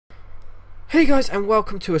Hey guys, and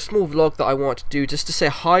welcome to a small vlog that I want to do just to say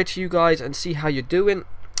hi to you guys and see how you're doing.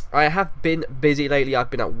 I have been busy lately. I've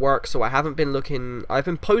been at work, so I haven't been I've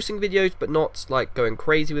been posting videos, but not like going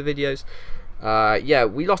crazy with videos. Yeah,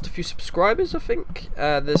 we lost a few subscribers, I think,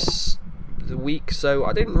 this week, so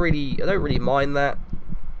I don't really mind that.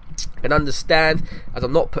 And understand, as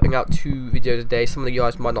I'm not putting out 2 videos a day, some of you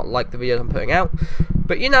guys might not like the videos I'm putting out,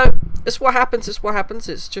 but you know, it's what happens.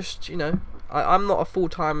 It's just, you know, I'm not a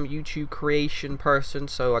full-time YouTube creation person,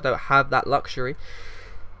 so I don't have that luxury,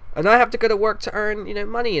 and I have to go to work to earn, you know,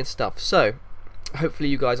 money and stuff. So hopefully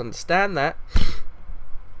you guys understand that.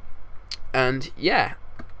 And yeah,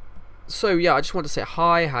 so yeah, I just want to say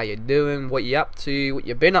hi, how you doing, what you up to, what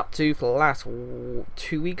you've been up to for the last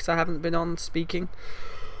 2 weeks. I haven't been on speaking.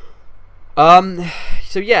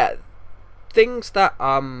 So yeah, things that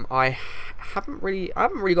I haven't really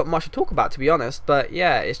got much to talk about, to be honest. But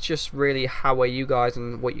yeah, it's just really how are you guys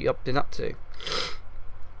and what you been up to.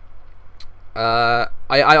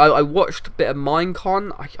 I watched a bit of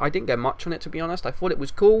Minecon. I didn't get much on it, to be honest. I thought it was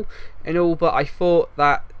cool and all, but I thought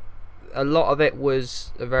that a lot of it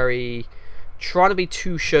was trying to be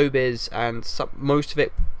too showbiz, and most of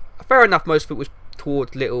it, fair enough, most of it was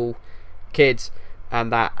towards little kids.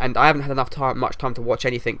 And I haven't had much time to watch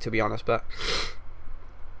anything, to be honest, but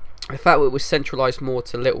I felt it was centralized more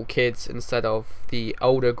to little kids instead of the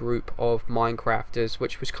older group of Minecrafters,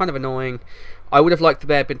 which was kind of annoying. I would have liked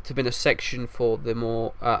there to have been a section for the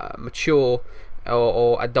more mature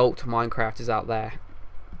or adult Minecrafters out there,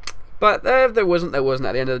 but there wasn't. At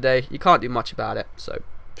the end of the day, you can't do much about it, so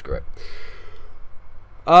screw it.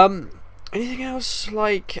 Anything else?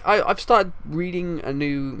 Like, I've started reading a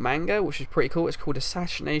new manga, which is pretty cool. It's called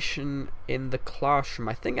Assassination in the Classroom.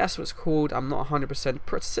 I think that's what it's called. I'm not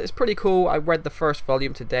 100%. It's pretty cool. I read the first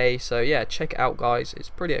volume today, so yeah, check it out, guys. It's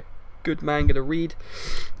pretty a good manga to read.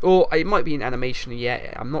 Or it might be an animation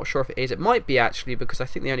yet. I'm not sure if it is. It might be, actually, because I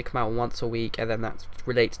think they only come out once a week, and then that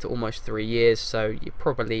relates to almost 3 years, so it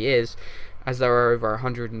probably is, as there are over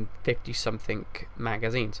 150 something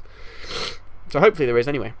magazines. So hopefully there is,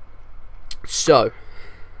 anyway. So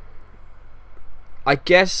I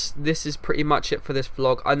guess this is pretty much it for this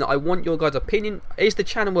vlog, and I want your guys' opinion. Is the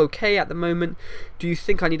channel okay at the moment? Do you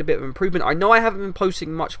think I need a bit of improvement? I know I haven't been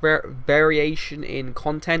posting much variation in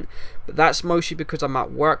content, but that's mostly because I'm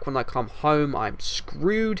at work. When I come home, I'm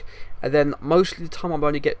screwed, and then most of the time I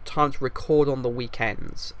only get time to record on the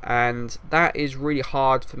weekends, and that is really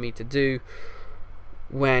hard for me to do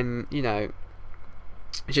when, you know,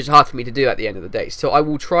 it's just hard for me to do at the end of the day. So I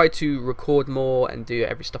will try to record more and do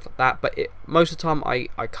every stuff like that, but most of the time I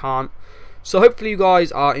can't. So hopefully you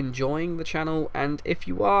guys are enjoying the channel, and if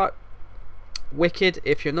you are, wicked.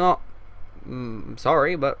 If you're not,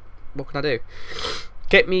 sorry, but what can I do?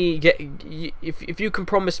 If you can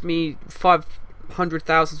promise me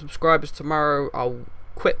 500,000 subscribers tomorrow, I'll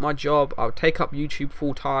quit my job, I'll take up YouTube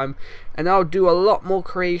full time, and I'll do a lot more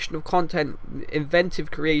creation of content,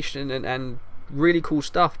 inventive creation, and really cool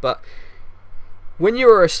stuff. But when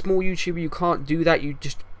you're a small YouTuber, you can't do that. You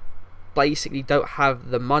just basically don't have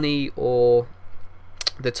the money or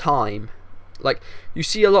the time. Like, you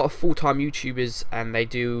see a lot of full-time YouTubers, and they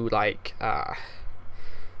do like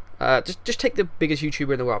just take the biggest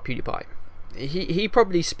YouTuber in the world, PewDiePie. He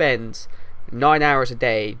probably spends 9 hours a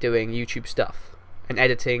day doing YouTube stuff and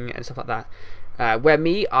editing and stuff like that, where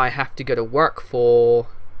me, I have to go to work for,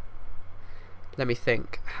 let me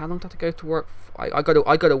think, how long do I have to go to work for? I go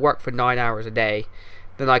to work for 9 hours a day.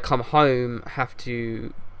 Then I come home, have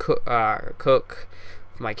to cook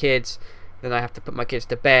for my kids. Then I have to put my kids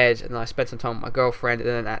to bed, and then I spend some time with my girlfriend. And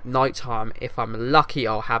then at night time, if I'm lucky,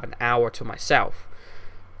 I'll have an hour to myself.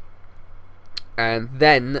 And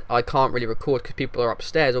then I can't really record because people are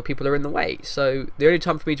upstairs or people are in the way. So the only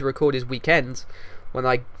time for me to record is weekends, when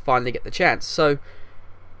I finally get the chance. So,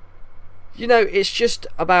 you know, it's just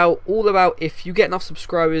all about if you get enough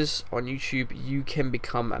subscribers on YouTube, you can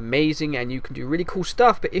become amazing and you can do really cool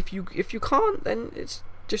stuff. But if you can't, then it's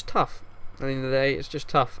just tough. At the end of the day, it's just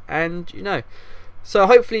tough. And, you know, so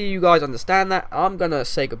hopefully you guys understand that. I'm gonna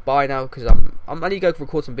say goodbye now, because I need to go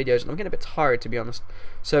record some videos, and I'm getting a bit tired, to be honest.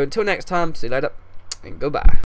 So until next time, see you later, and goodbye.